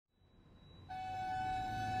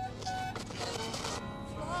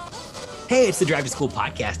Hey, it's the Drive to School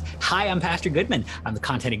podcast. Hi, I'm Pastor Goodman. I'm the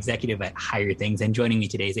content executive at Higher Things, and joining me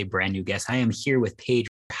today is a brand new guest. I am here with Paige.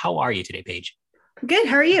 How are you today, Paige? Good.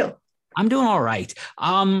 How are you? I'm doing all right.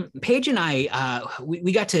 Paige and I,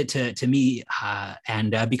 we got to meet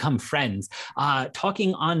and become friends,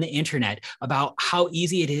 talking on the internet about how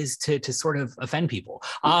easy it is to sort of offend people.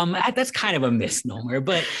 That's kind of a misnomer,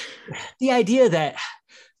 but the idea that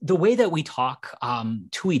the way that we talk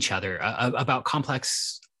to each other about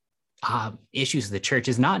complex issues of the church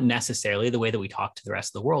is not necessarily the way that we talk to the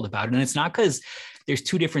rest of the world about it. And it's not because there's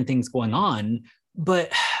two different things going on,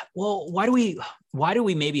 but well, why do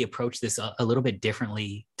we maybe approach this a little bit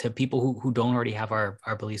differently to people who don't already have our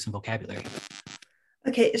beliefs and vocabulary?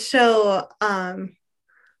 Okay, so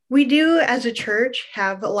we do as a church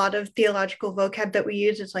have a lot of theological vocab that we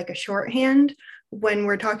use as like a shorthand when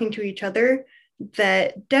we're talking to each other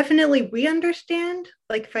that definitely we understand.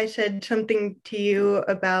 Like if I said something to you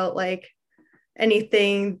about like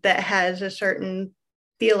anything that has a certain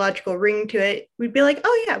theological ring to it, we'd be like,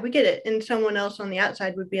 oh yeah, we get it. And someone else on the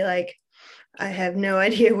outside would be like, I have no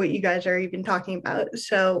idea what you guys are even talking about.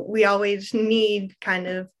 So we always need kind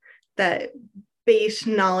of that base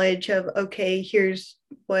knowledge of, okay, here's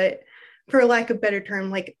what, for lack of a better term,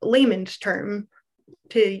 like layman's term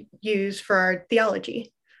to use for our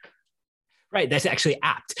theology. Right, that's actually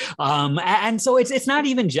apt. And so it's not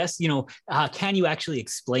even just, can you actually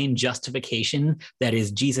explain justification? That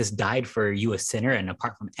is, Jesus died for you, a sinner, and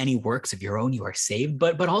apart from any works of your own, you are saved.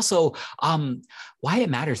 But also why it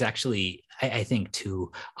matters actually, I think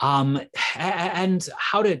too, and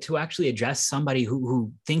how to actually address somebody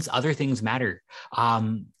who thinks other things matter.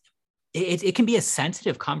 It can be a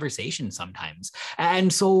sensitive conversation sometimes.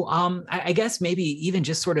 And so I guess maybe even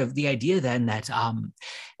just sort of the idea then that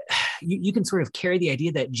you can sort of carry the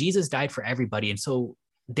idea that Jesus died for everybody. And so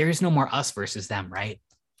there's no more us versus them, right?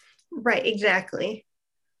 Right, exactly.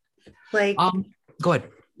 Like, go ahead.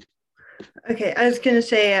 Okay, I was going to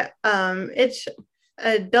say it's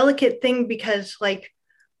a delicate thing because like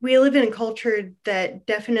we live in a culture that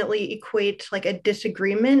definitely equates like a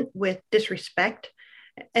disagreement with disrespect.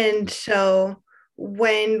 And so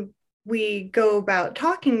when we go about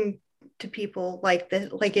talking to people like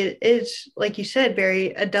this, like it is, like you said, very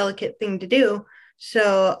a delicate thing to do.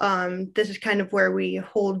 So this is kind of where we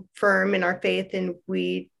hold firm in our faith and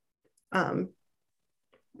we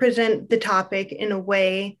present the topic in a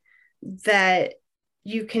way that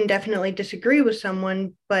you can definitely disagree with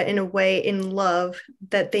someone, but in a way in love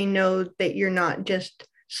that they know that you're not just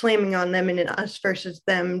slamming on them in an us versus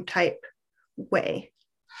them type way.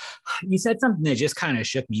 You said something that just kind of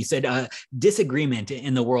shook me. You said disagreement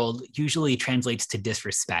in the world usually translates to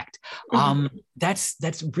disrespect.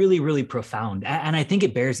 That's really, really profound. And I think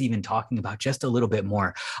it bears even talking about just a little bit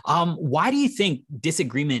more. Why do you think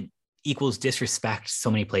disagreement equals disrespect so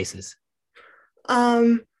many places?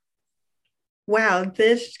 Wow,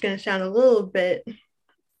 this is going to sound a little bit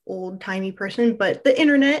old-timey person, but the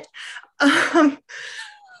internet.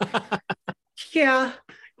 Yeah,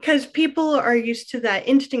 because people are used to that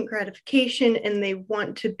instant gratification and they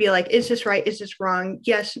want to be like, is this right? Is this wrong?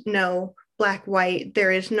 Yes, no, black, white.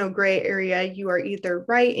 There is no gray area. You are either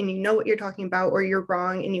right and you know what you're talking about, or you're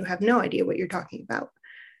wrong and you have no idea what you're talking about.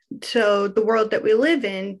 So the world that we live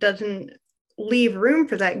in doesn't leave room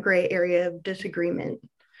for that gray area of disagreement.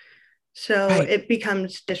 So Right. it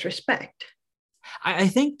becomes disrespect. I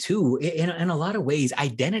think too, in a lot of ways,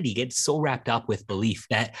 identity gets so wrapped up with belief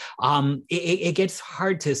that it gets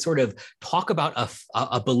hard to sort of talk about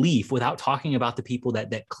a belief without talking about the people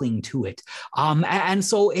that cling to it. And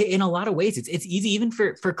so in a lot of ways, it's easy even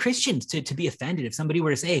for Christians to be offended if somebody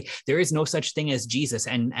were to say there is no such thing as Jesus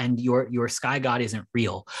and your sky God isn't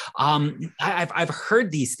real. I've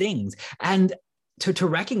heard these things, and to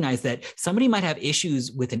recognize that somebody might have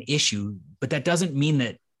issues with an issue, but that doesn't mean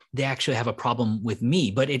that they actually have a problem with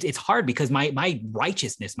me. But it's hard because my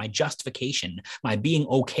righteousness, my justification, my being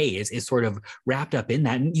okay is sort of wrapped up in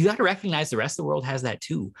that. And you got to recognize the rest of the world has that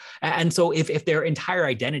too. And so if their entire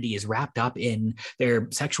identity is wrapped up in their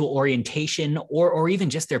sexual orientation or even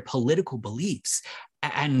just their political beliefs,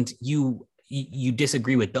 and you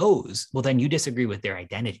disagree with those, well, then you disagree with their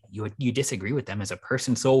identity. You disagree with them as a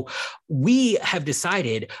person. So we have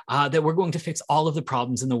decided that we're going to fix all of the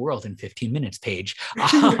problems in the world in 15 minutes, Paige.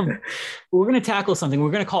 We're going to tackle something.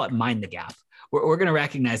 We're going to call it Mind the Gap. We're going to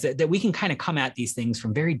recognize that we can kind of come at these things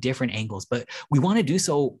from very different angles, but we want to do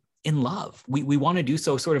so in love. We want to do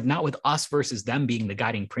so sort of not with us versus them being the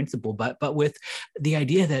guiding principle, but with the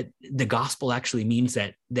idea that the gospel actually means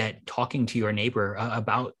that talking to your neighbor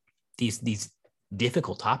about these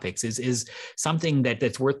difficult topics is something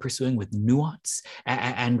that's worth pursuing with nuance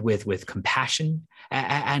and with compassion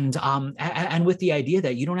and with the idea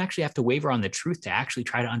that you don't actually have to waver on the truth to actually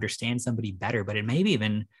try to understand somebody better, but it maybe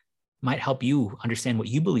even might help you understand what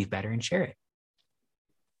you believe better and share it.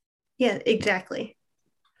 Yeah, exactly.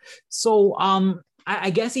 So I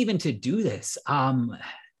guess even to do this,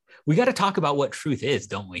 we got to talk about what truth is,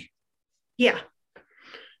 don't we? Yeah.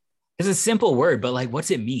 It's a simple word, but like, what's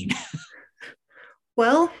it mean?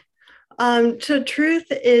 Well, so truth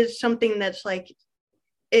is something that's like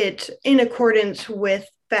it's in accordance with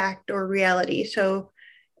fact or reality. So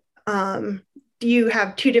um, you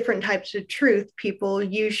have two different types of truth. People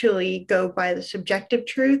usually go by the subjective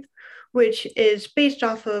truth, which is based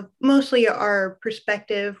off of mostly our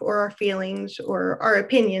perspective or our feelings or our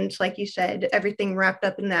opinions, like you said, everything wrapped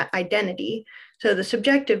up in that identity. So the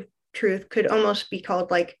subjective truth could almost be called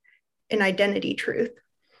like an identity truth.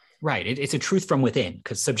 Right. It's a truth from within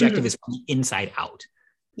because subjective Mm-hmm. is from the inside out.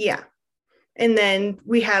 Yeah. And then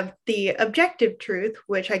we have the objective truth,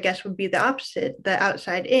 which I guess would be the opposite, the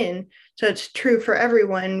outside in. So it's true for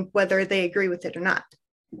everyone, whether they agree with it or not.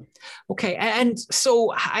 Okay. And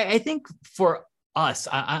so I think for us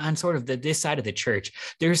on sort of this side of the church,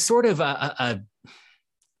 there's sort of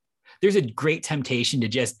there's a great temptation to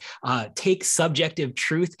just take subjective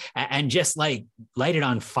truth and just like light it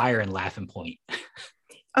on fire and laugh and point.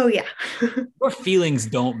 Oh, yeah. Your feelings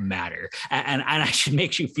don't matter. And I should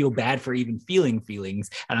make you feel bad for even feeling feelings.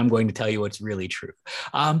 And I'm going to tell you what's really true.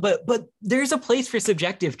 But there's a place for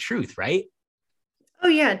subjective truth, right? Oh,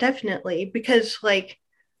 yeah, definitely. Because, like,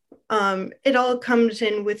 it all comes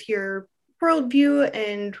in with your worldview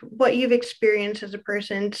and what you've experienced as a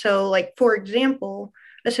person. So, like, for example,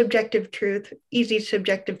 a subjective truth, easy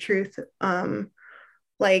subjective truth,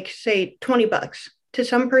 like, say, $20. To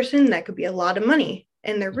some person, that could be a lot of money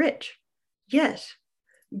and they're rich. Yes.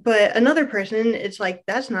 But another person, it's like,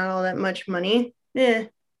 that's not all that much money.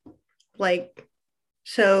 Like,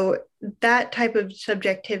 so that type of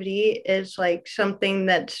subjectivity is like something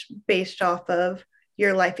that's based off of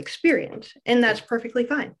your life experience. And that's perfectly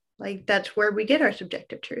fine. Like, that's where we get our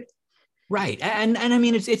subjective truth. Right. And I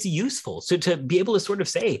mean, it's useful. So to be able to sort of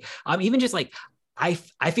say, even just like, I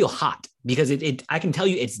feel hot because I can tell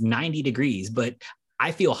you it's 90 degrees, but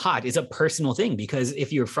I feel hot is a personal thing because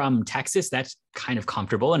if you're from Texas, that's kind of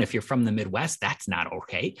comfortable. And if you're from the Midwest, that's not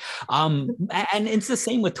okay. And it's the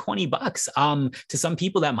same with $20. To some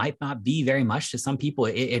people, that might not be very much. To some people,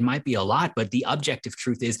 it might be a lot. But the objective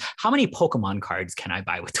truth is, how many Pokemon cards can I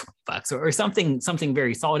buy with $20 or something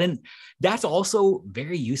very solid? And that's also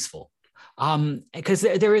very useful. Because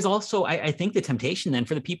there is also, I think, the temptation then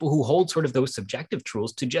for the people who hold sort of those subjective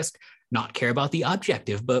truths to just not care about the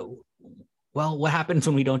objective. But well, what happens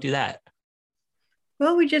when we don't do that?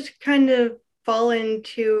 Well, we just kind of fall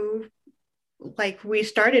into like we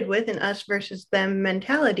started with an us versus them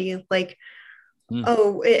mentality. Like, Mm.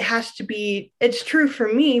 oh, it has to be, it's true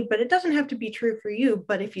for me, but it doesn't have to be true for you.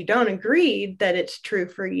 But if you don't agree that it's true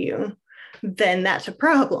for you, then that's a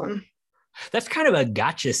problem. That's kind of a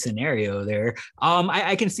gotcha scenario there.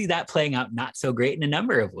 I can see that playing out not so great in a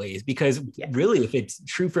number of ways because Yeah. really, if it's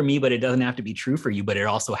true for me, but it doesn't have to be true for you, but it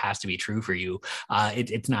also has to be true for you,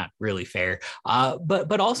 it's not really fair.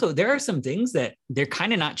 But also there are some things that they're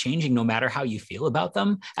kind of not changing no matter how you feel about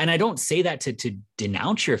them. And I don't say that to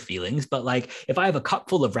denounce your feelings, but like if I have a cup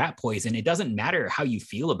full of rat poison, it doesn't matter how you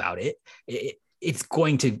feel about it's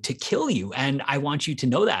going to kill you, and I want you to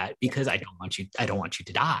know that because I don't want you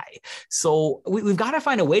to die. So we've got to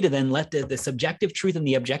find a way to then let the subjective truth and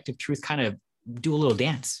the objective truth kind of do a little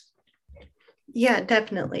dance. Yeah,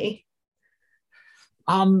 definitely.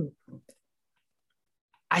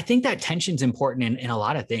 I think that tension's important in a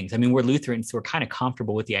lot of things. I mean, we're Lutherans, so we're kind of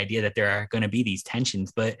comfortable with the idea that there are going to be these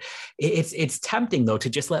tensions, but it's tempting though to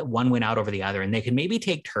just let one win out over the other, and they can maybe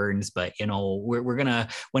take turns. But you know, we're gonna,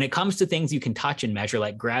 when it comes to things you can touch and measure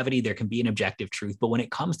like gravity, there can be an objective truth. But when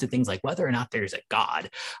it comes to things like whether or not there's a God,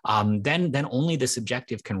 then only the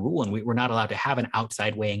subjective can rule, and we're not allowed to have an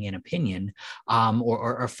outside weighing in opinion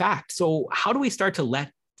or fact. So how do we start to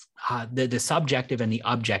let the subjective and the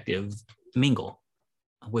objective mingle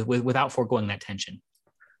without foregoing that tension?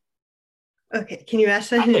 Okay, can you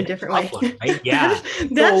ask that in That's a a different tough way? one, right? Yeah.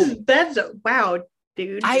 That's wow,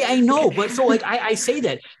 dude. I know, but so like I say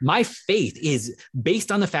that my faith is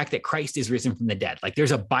based on the fact that Christ is risen from the dead. Like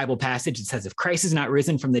there's a Bible passage that says, if Christ is not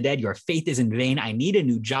risen from the dead, your faith is in vain. I need a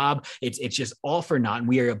new job. It's just all for naught. And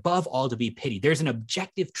we are above all to be pitied. There's an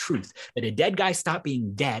objective truth that a dead guy stopped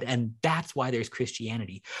being dead. And that's why there's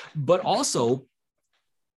Christianity. But also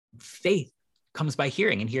faith comes by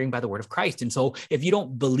hearing, and hearing by the word of Christ. And so if you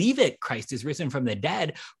don't believe it, Christ is risen from the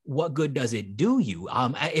dead, what good does it do you?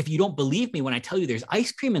 If you don't believe me when I tell you there's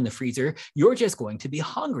ice cream in the freezer, you're just going to be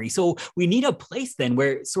hungry. So we need a place then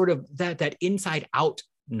where sort of that inside out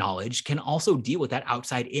knowledge can also deal with that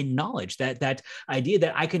outside in knowledge, that idea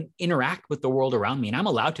that I can interact with the world around me and I'm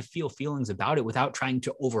allowed to feel feelings about it without trying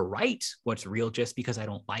to overwrite what's real just because I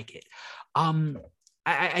don't like it.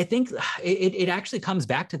 I think it actually comes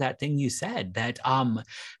back to that thing you said, that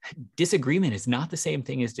disagreement is not the same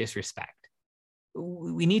thing as disrespect.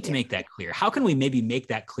 We need to make that clear. How can we maybe make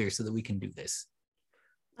that clear so that we can do this?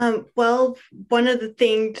 Well, one of the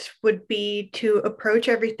things would be to approach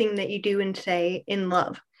everything that you do and say in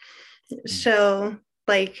love. So,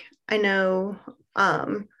 like, I know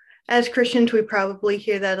as Christians, we probably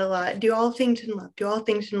hear that a lot. Do all things in love, do all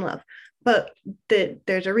things in love. But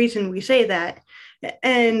there's a reason we say that.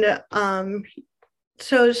 And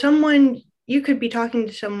so you could be talking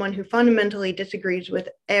to someone who fundamentally disagrees with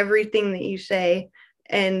everything that you say,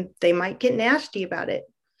 and they might get nasty about it.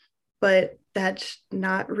 But that's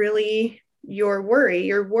not really your worry.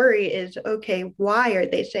 Your worry is, okay, why are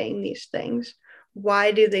they saying these things?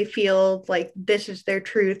 Why do they feel like this is their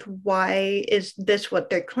truth? Why is this what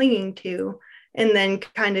they're clinging to? And then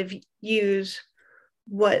kind of use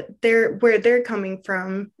where they're coming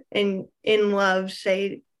from, and in love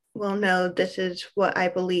say, well, no, this is what I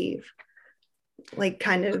believe. Like,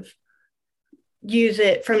 kind of use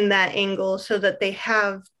it from that angle so that they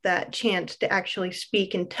have that chance to actually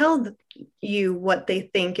speak and tell you what they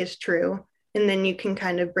think is true. And then you can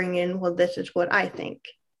kind of bring in, well, this is what I think.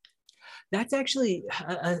 That's actually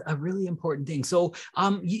a really important thing. So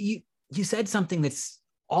you said something that's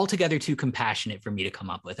altogether too compassionate for me to come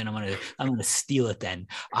up with, and I'm gonna steal it. Then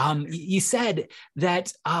you said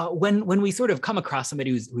that when we sort of come across somebody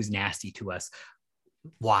who's nasty to us,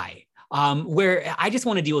 why? Where I just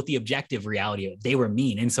want to deal with the objective reality of they were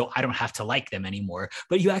mean, and so I don't have to like them anymore.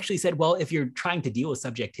 But you actually said, well, if you're trying to deal with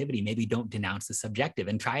subjectivity, maybe don't denounce the subjective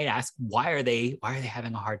and try to ask, why are they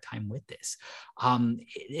having a hard time with this?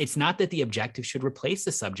 It's not that the objective should replace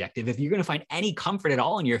the subjective. If you're going to find any comfort at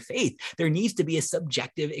all in your faith, there needs to be a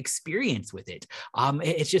subjective experience with it.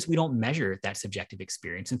 It's just we don't measure that subjective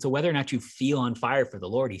experience. And so whether or not you feel on fire for the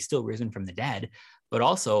Lord, he's still risen from the dead, but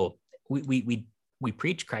also we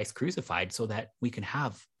preach Christ crucified so that we can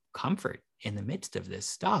have comfort in the midst of this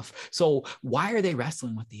stuff. So why are they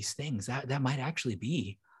wrestling with these things? That might actually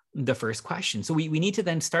be the first question. So we need to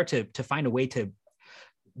then start to find a way to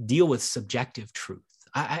deal with subjective truth.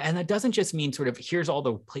 And that doesn't just mean sort of, here's all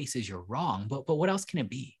the places you're wrong, but what else can it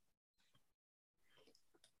be?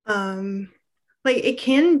 Like, it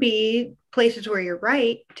can be places where you're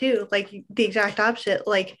right too, like the exact opposite.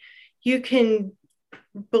 Like, you can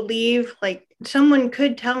believe, like, someone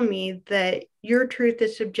could tell me that your truth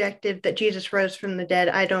is subjective, that Jesus rose from the dead.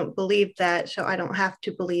 I don't believe that, so I don't have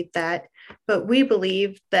to believe that. But we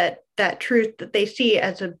believe that that truth that they see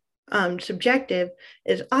as a subjective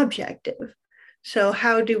is objective. So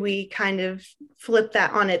how do we kind of flip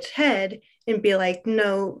that on its head and be like,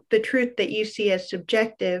 no, the truth that you see as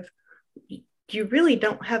subjective, you really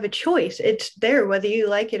don't have a choice. It's there whether you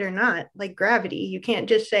like it or not. Like gravity, you can't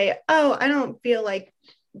just say, oh, I don't feel like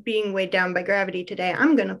being weighed down by gravity today,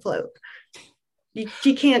 I'm going to float.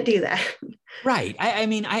 You can't do that. Right. I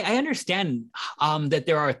mean, I understand that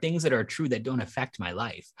there are things that are true that don't affect my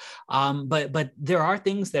life. But there are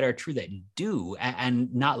things that are true that do,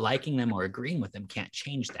 and not liking them or agreeing with them can't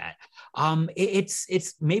change that.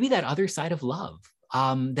 It's maybe that other side of love.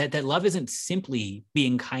 That love isn't simply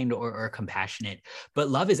being kind or compassionate, but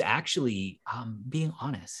love is actually being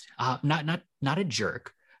honest, not a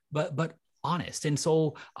jerk, but honest. And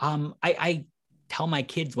so I tell my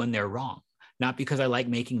kids when they're wrong, not because I like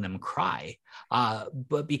making them cry,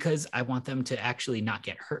 but because I want them to actually not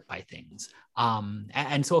get hurt by things.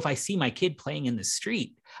 And so if I see my kid playing in the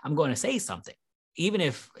street, I'm going to say something, even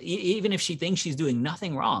if she thinks she's doing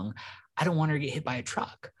nothing wrong. I don't want her to get hit by a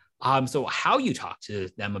truck. So how you talk to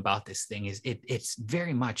them about this thing it's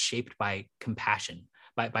very much shaped by compassion,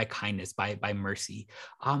 by kindness, by mercy,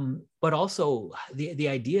 but also the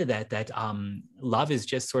idea that love is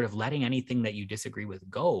just sort of letting anything that you disagree with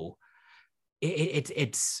go.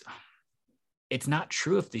 It's not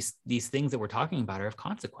true if these things that we're talking about are of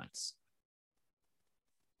consequence.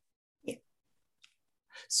 Yeah.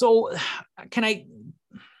 So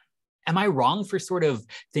am I wrong for sort of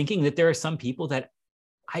thinking that there are some people that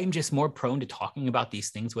I am just more prone to talking about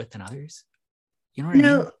these things with than others? You know what I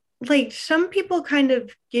mean? Like, some people kind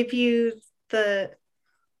of give you the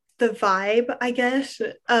vibe, I guess,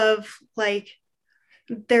 of like,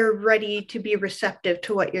 they're ready to be receptive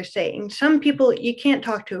to what you're saying. Some people, you can't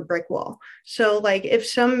talk to a brick wall. So like if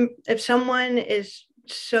someone is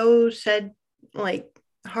so said, like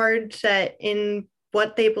hard set in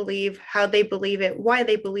what they believe, how they believe it, why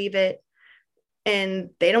they believe it, and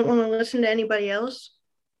they don't want to listen to anybody else,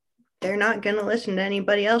 they're not going to listen to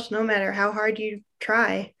anybody else no matter how hard you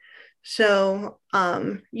try. So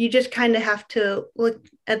you just kind of have to look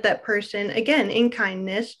at that person again in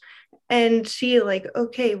kindness and see like,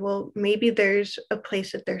 okay, well, maybe there's a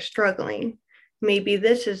place that they're struggling. Maybe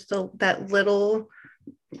this is that little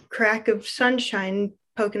crack of sunshine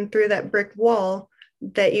poking through that brick wall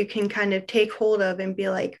that you can kind of take hold of and be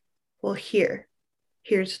like, well,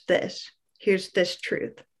 here's this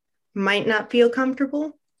truth. Might not feel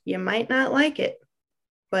comfortable, you might not like it,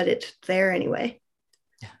 but it's there anyway.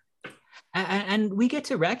 And we get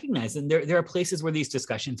to recognize, and there are places where these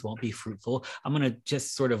discussions won't be fruitful. I'm going to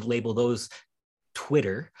just sort of label those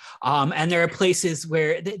Twitter. And there are places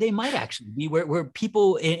where they might actually be, where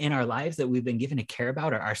people in our lives that we've been given to care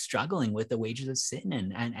about are struggling with the wages of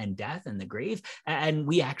sin and death and the grave. And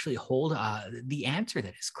we actually hold the answer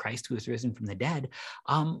that is Christ who is risen from the dead.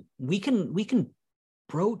 We can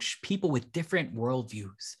broach people with different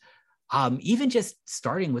worldviews. Even just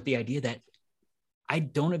starting with the idea that I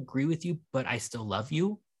don't agree with you, but I still love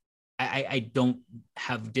you. I don't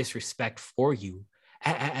have disrespect for you.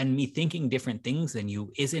 And me thinking different things than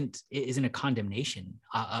you isn't a condemnation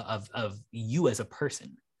of you as a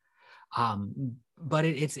person. But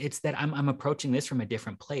it's that I'm approaching this from a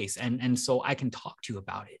different place. And so I can talk to you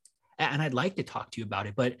about it. And I'd like to talk to you about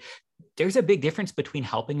it. But there's a big difference between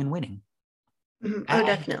helping and winning. Mm-hmm. Oh,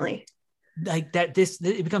 definitely. Like that,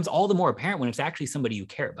 it becomes all the more apparent when it's actually somebody you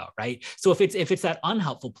care about, right? So if it's that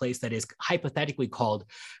unhelpful place that is hypothetically called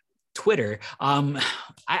Twitter,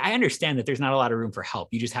 I understand that there's not a lot of room for help.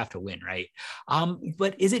 You just have to win, right?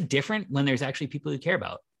 But is it different when there's actually people you care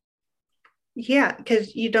about? Yeah,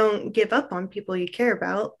 because you don't give up on people you care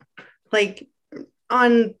about. Like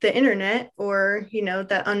on the internet or,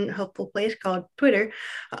 that unhelpful place called Twitter,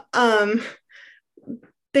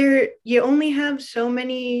 there you only have so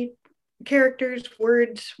many characters,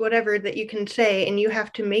 words, whatever that you can say, and you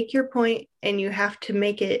have to make your point and you have to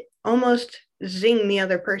make it almost zing the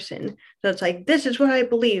other person. So it's like, this is what I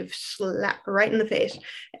believe, slap right in the face.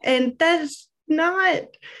 And that's not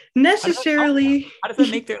necessarily. How does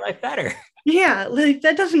that make their life better? Yeah, like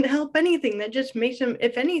that doesn't help anything. That just makes them,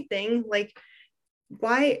 if anything, like,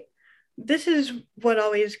 why? This is what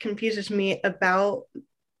always confuses me about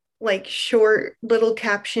like short little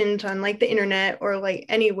captions on like the internet or like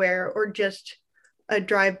anywhere, or just a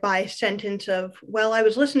drive-by sentence of, well, I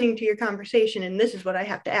was listening to your conversation and this is what I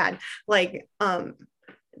have to add. Like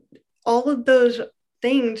all of those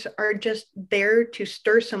things are just there to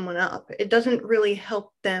stir someone up. It doesn't really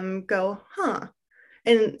help them go,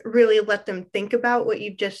 and really let them think about what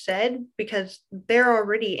you've just said, because they're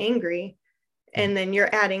already angry. And then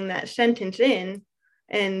you're adding that sentence in,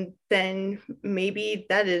 and then maybe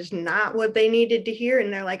that is not what they needed to hear.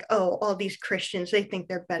 And they're like, oh, all these Christians, they think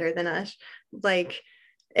they're better than us. Like,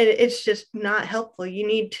 it's just not helpful. You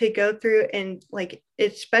need to go through and, like,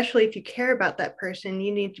 especially if you care about that person,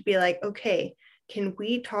 you need to be like, okay, can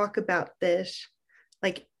we talk about this?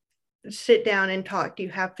 Like, sit down and talk. Do you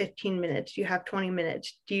have 15 minutes? Do you have 20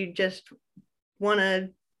 minutes? Do you just want to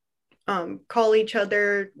call each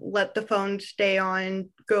other, let the phone stay on,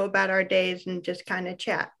 go about our days and just kind of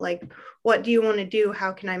chat? Like, what do you want to do?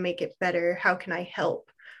 How can I make it better? How can I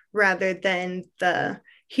help? Rather than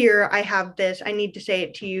here, I have this, I need to say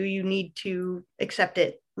it to you. You need to accept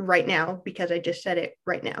it right now because I just said it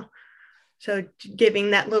right now. So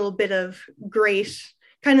giving that little bit of grace,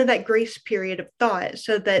 kind of that grace period of thought,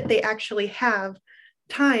 so that they actually have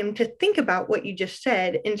time to think about what you just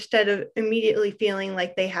said instead of immediately feeling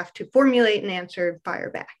like they have to formulate an answer and fire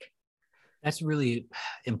back. That's really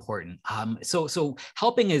important. So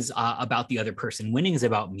helping is about the other person. Winning is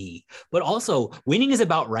about me, but also winning is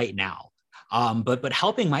about right now. But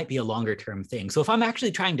helping might be a longer term thing. So if I'm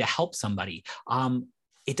actually trying to help somebody,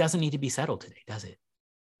 it doesn't need to be settled today, does it?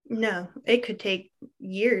 No, it could take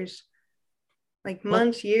years, like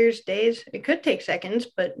months, years, days. It could take seconds,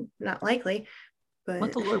 but not likely. But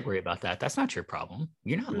let the Lord worry about that. That's not your problem.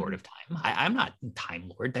 You're not Lord of Time. I'm not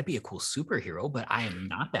Time Lord. That'd be a cool superhero, but I am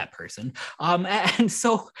not that person. And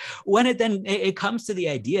so when it comes to the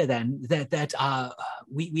idea then that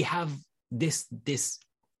we have this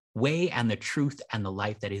way and the truth and the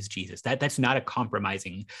life that is Jesus. That's not a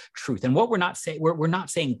compromising truth. And what we're not saying, we're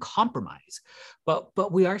not saying compromise,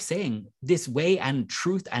 but we are saying this way and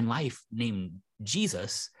truth and life named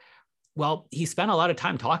Jesus well, he spent a lot of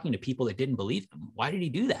time talking to people that didn't believe him. Why did he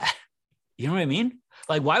do that? You know what I mean?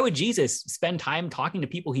 Like, why would Jesus spend time talking to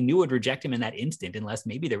people he knew would reject him in that instant, unless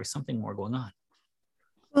maybe there was something more going on?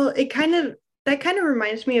 Well, that kind of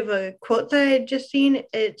reminds me of a quote that I had just seen.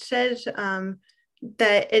 It says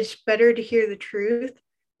that it's better to hear the truth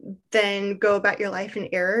than go about your life in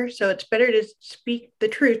error. So it's better to speak the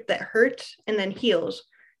truth that hurts and then heals,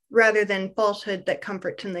 rather than falsehood that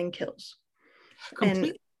comforts and then kills. And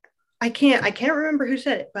Complete. I can't remember who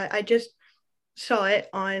said it, but I just saw it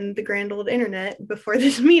on the grand old internet before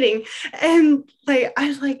this meeting, and like I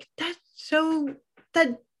was like, that's so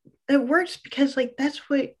that it works, because like that's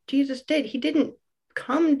what Jesus did. He didn't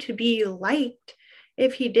come to be liked.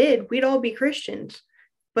 If he did, we'd all be Christians.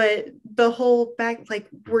 But the whole back, like,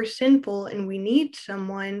 we're sinful and we need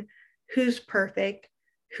someone who's perfect,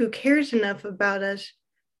 who cares enough about us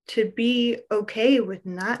to be okay with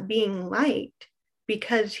not being liked,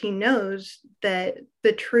 because he knows that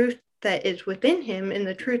the truth that is within him and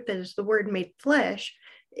the truth that is the word made flesh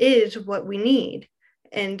is what we need.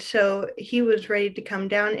 And so he was ready to come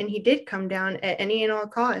down, and he did come down at any and all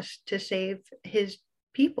costs to save his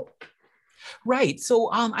people. Right. So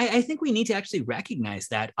I think we need to actually recognize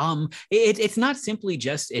that it's not simply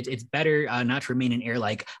just it's better not to remain in air.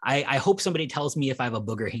 Like I hope somebody tells me if I have a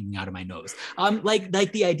booger hanging out of my nose. Like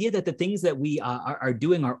the idea that the things that we are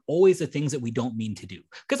doing are always the things that we don't mean to do.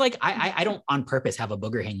 Because like I don't on purpose have a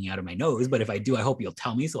booger hanging out of my nose, but if I do, I hope you'll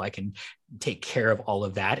tell me so I can take care of all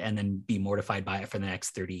of that and then be mortified by it for the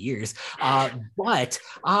next 30 years. But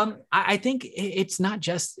I think it's not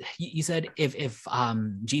just, you said if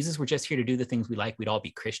Jesus were just here to do the things we like, we'd all be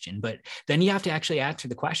Christian. But then you have to actually answer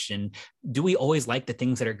the question, do we always like the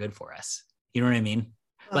things that are good for us? You know what I mean?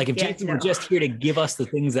 Like if Jesus were just here to give us the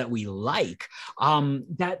things that we like,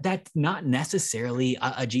 that's not necessarily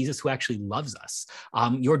a Jesus who actually loves us.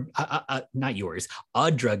 Not yours. A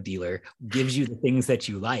drug dealer gives you the things that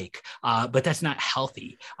you like, but that's not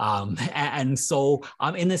healthy. And so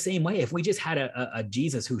in the same way, if we just had a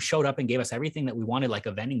Jesus who showed up and gave us everything that we wanted, like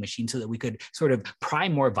a vending machine, so that we could sort of pry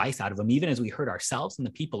more vice out of him, even as we hurt ourselves and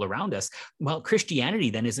the people around us, well, Christianity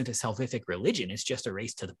then isn't a salvific religion. It's just a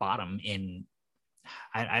race to the bottom in,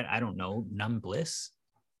 I don't know, numb bliss.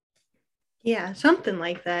 Yeah, something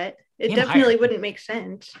like that. It Aim definitely higher. wouldn't make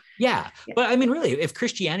sense. Yeah. But I mean, really, if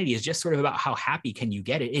Christianity is just sort of about how happy can you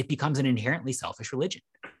get it, it becomes an inherently selfish religion.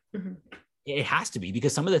 Mm-hmm. It has to be,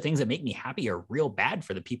 because some of the things that make me happy are real bad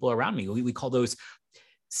for the people around me. We call those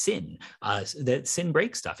sin. That sin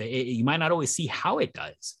breaks stuff. You might not always see how it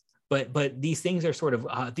does. But these things are sort of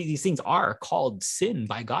these things are called sin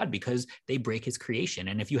by God because they break his creation.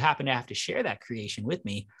 And if you happen to have to share that creation with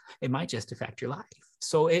me, it might just affect your life.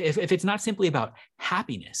 So if it's not simply about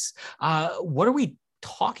happiness, what are we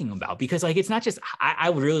talking about? Because like, it's not just, I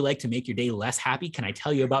would really like to make your day less happy. Can I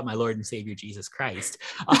tell you about my Lord and Savior, Jesus Christ?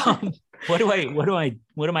 What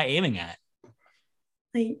am I aiming at?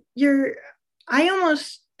 I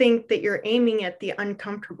almost think that you're aiming at the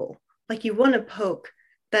uncomfortable. Like you want to poke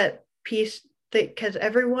that piece, that because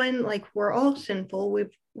everyone, like, we're all sinful,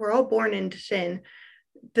 we're all born into sin.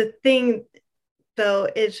 The thing though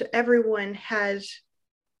is everyone has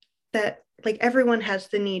the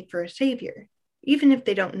need for a savior, even if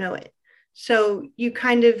they don't know it. So you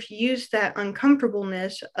kind of use that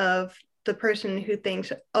uncomfortableness of the person who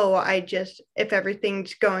thinks, oh, if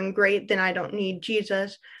everything's going great, then I don't need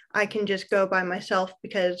Jesus. I can just go by myself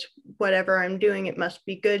because whatever I'm doing, it must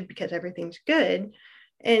be good because everything's good.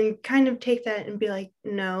 And kind of take that and be like,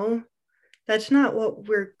 no, that's not what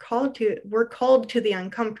we're called to. We're called to the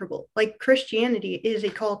uncomfortable. Like Christianity is a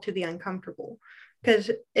call to the uncomfortable.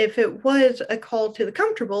 Because if it was a call to the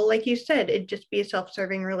comfortable, like you said, it'd just be a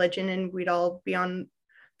self-serving religion and we'd all be on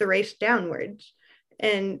the race downwards.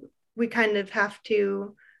 And we kind of have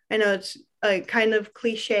to, I know it's a kind of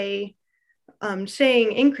cliche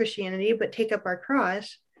saying in Christianity, but take up our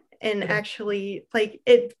cross. And actually, like,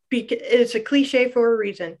 it's a cliche for a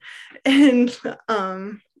reason. And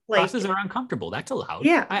crosses are uncomfortable. That's allowed.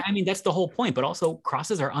 Yeah. I mean, that's the whole point, but also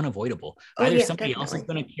crosses are unavoidable. Oh, Either yeah, somebody else is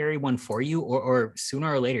going to carry one for you, or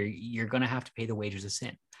sooner or later, you're going to have to pay the wages of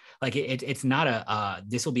sin. Like it's not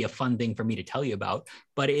this will be a fun thing for me to tell you about,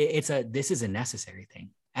 but this is a necessary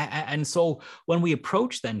thing. And so when we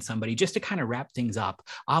approach then somebody, just to kind of wrap things up,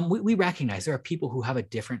 we recognize there are people who have a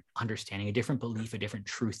different understanding, a different belief, a different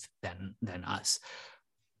truth than us.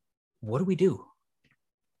 What do we do?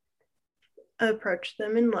 Approach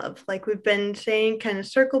them in love, like we've been saying, kind of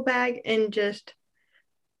circle back and just,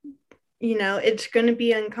 it's going to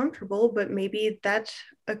be uncomfortable, but maybe that's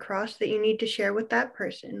a cross that you need to share with that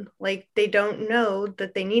person. Like they don't know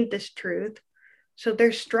that they need this truth, So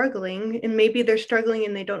they're struggling, and maybe they're struggling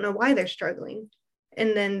and they don't know why they're struggling.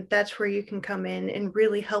 And then that's where you can come in and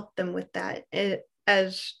really help them with that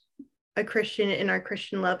as a Christian, in our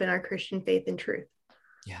Christian love and our Christian faith and truth.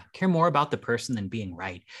 Yeah, care more about the person than being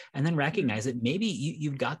right. And then recognize that maybe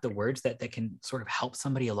you've got the words that can sort of help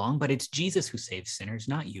somebody along, but it's Jesus who saves sinners,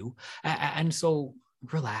 not you. And so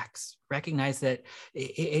relax, recognize that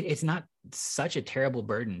it's not such a terrible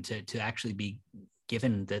burden to actually be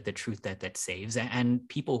given the truth that saves, and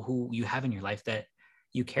people who you have in your life that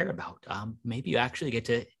you care about. Maybe you actually get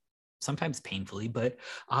to, sometimes painfully, but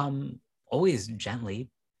always gently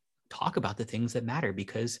talk about the things that matter,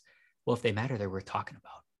 because, well, if they matter, they're worth talking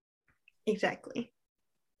about. Exactly.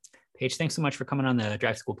 Paige, thanks so much for coming on the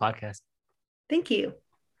Drive School podcast. Thank you.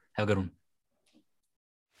 Have a good one.